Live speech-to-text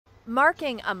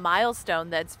Marking a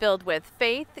milestone that's filled with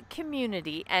faith,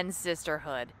 community, and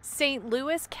sisterhood, St.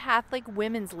 Louis Catholic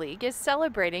Women's League is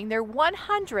celebrating their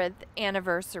 100th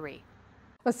anniversary.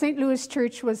 Well, St. Louis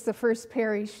Church was the first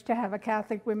parish to have a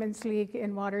Catholic Women's League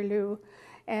in Waterloo,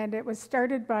 and it was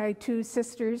started by two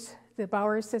sisters, the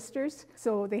Bauer sisters.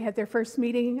 So they had their first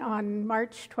meeting on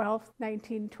March 12th,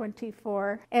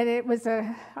 1924, and it was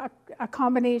a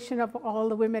combination of all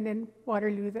the women in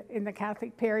Waterloo in the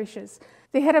Catholic parishes.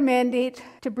 They had a mandate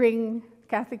to bring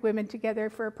Catholic women together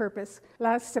for a purpose.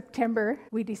 Last September,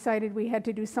 we decided we had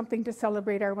to do something to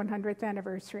celebrate our 100th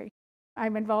anniversary.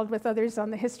 I'm involved with others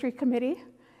on the history committee,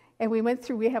 and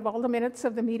we have all the minutes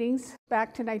of the meetings back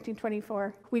to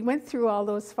 1924. We went through all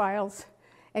those files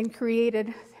and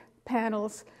created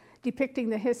panels depicting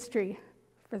the history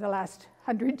for the last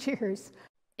 100 years.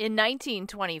 In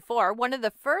 1924, one of the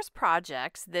first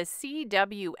projects the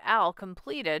CWL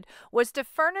completed was to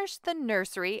furnish the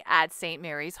nursery at St.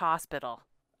 Mary's Hospital.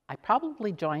 I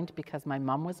probably joined because my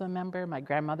mom was a member, my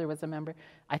grandmother was a member.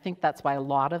 I think that's why a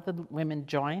lot of the women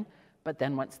join. But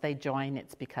then once they join,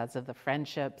 it's because of the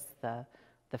friendships, the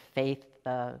faith,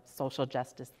 the social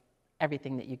justice,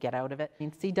 everything that you get out of it. I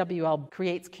mean, CWL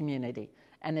creates community,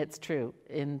 and it's true.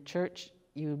 In church,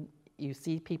 you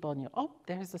see people and oh,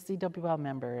 there's a CWL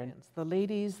member. And the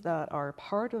ladies that are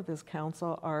part of this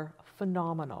council are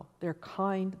phenomenal. They're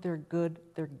kind, they're good,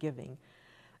 they're giving.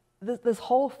 This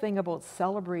whole thing about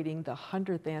celebrating the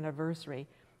 100th anniversary,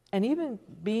 and even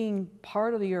being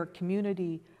part of your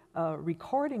community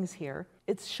recordings here,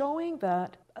 it's showing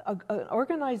that an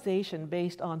organization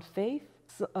based on faith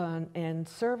and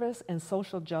service and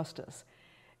social justice,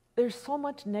 there's so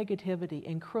much negativity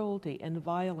and cruelty and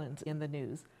violence in the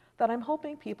news that I'm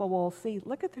hoping people will see,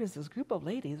 look at this group of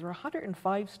ladies, we're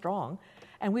 105 strong,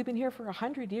 and we've been here for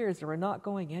 100 years and we're not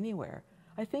going anywhere.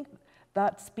 I think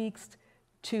that speaks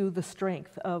to the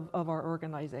strength of our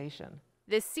organization.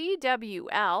 The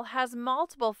CWL has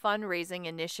multiple fundraising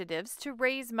initiatives to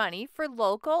raise money for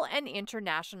local and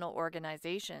international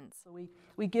organizations. So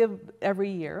we give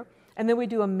every year, and then we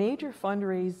do a major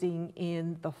fundraising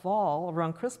in the fall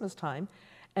around Christmas time,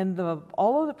 and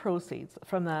all of the proceeds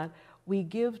from that we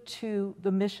give to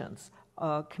the missions,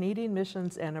 Canadian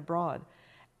missions and abroad.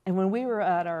 And when we were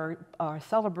at our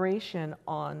celebration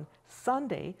on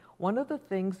Sunday, one of the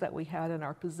things that we had in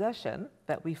our possession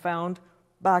that we found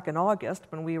back in August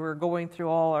when we were going through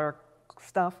all our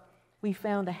stuff, we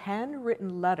found a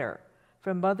handwritten letter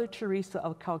from Mother Teresa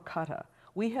of Calcutta.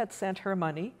 We had sent her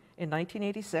money in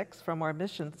 1986 from our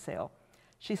mission sale.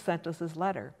 She sent us this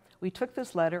letter. We took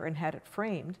this letter and had it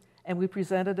framed, and we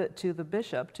presented it to the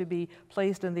bishop to be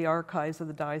placed in the archives of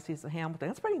the Diocese of Hamilton.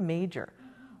 That's pretty major.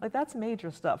 Like, that's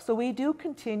major stuff. So we do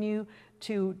continue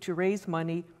to raise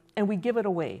money, and we give it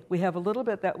away. We have a little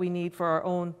bit that we need for our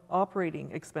own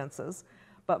operating expenses,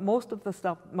 but most of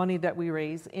the money that we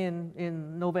raise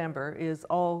in November is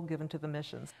all given to the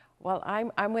missions. Well,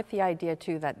 I'm with the idea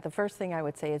too that the first thing I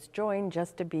would say is join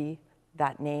just to be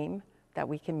that name, that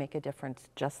we can make a difference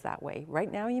just that way.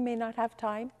 Right now you may not have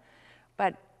time,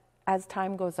 but as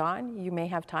time goes on, you may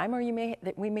have time, or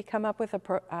we may come up with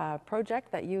a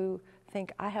project that you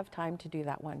think, I have time to do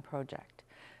that one project.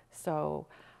 So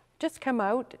just come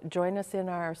out, join us in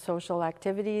our social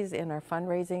activities, in our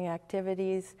fundraising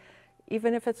activities.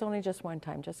 Even if it's only just one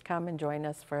time, just come and join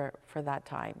us for that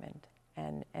time,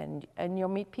 and you'll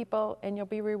meet people and you'll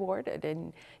be rewarded,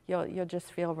 and you'll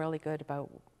just feel really good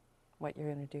about what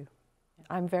you're going to do.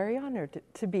 I'm very honored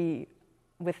to be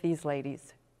with these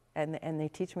ladies, and they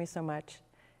teach me so much,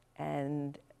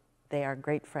 and they are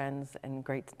great friends and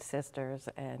great sisters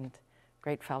and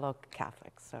great fellow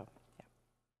Catholics. So, yeah.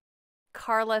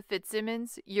 Carla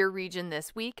Fitzsimmons, Your Region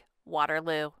This Week,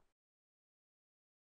 Waterloo.